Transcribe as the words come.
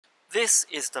This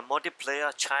is the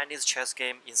multiplayer Chinese chess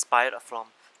game inspired from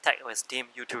TechOS Team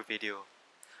YouTube video.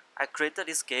 I created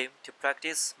this game to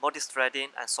practice multi-threading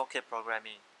and socket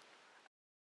programming.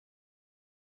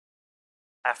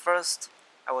 At first,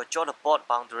 I will draw the board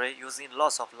boundary using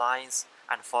lots of lines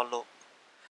and for loop.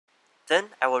 Then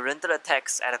I will render the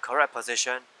text at the correct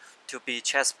position to be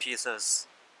chess pieces.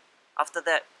 After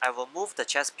that, I will move the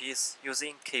chess piece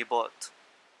using keyboard.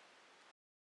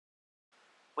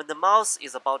 When the mouse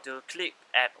is about to click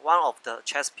at one of the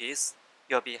chess pieces,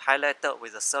 it will be highlighted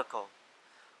with a circle.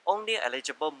 Only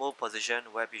eligible move position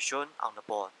will be shown on the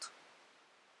board.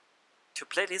 To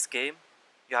play this game,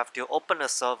 you have to open the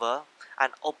server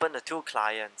and open the two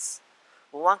clients.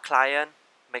 When one client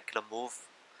makes the move,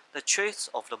 the trace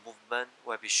of the movement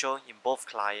will be shown in both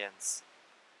clients.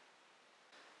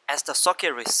 As the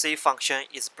socket receive function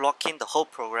is blocking the whole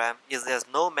program if there is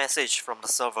no message from the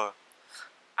server,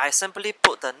 I simply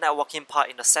put the networking part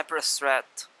in a separate thread,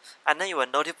 and then it will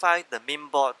notify the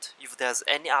mainboard if there is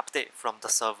any update from the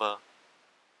server.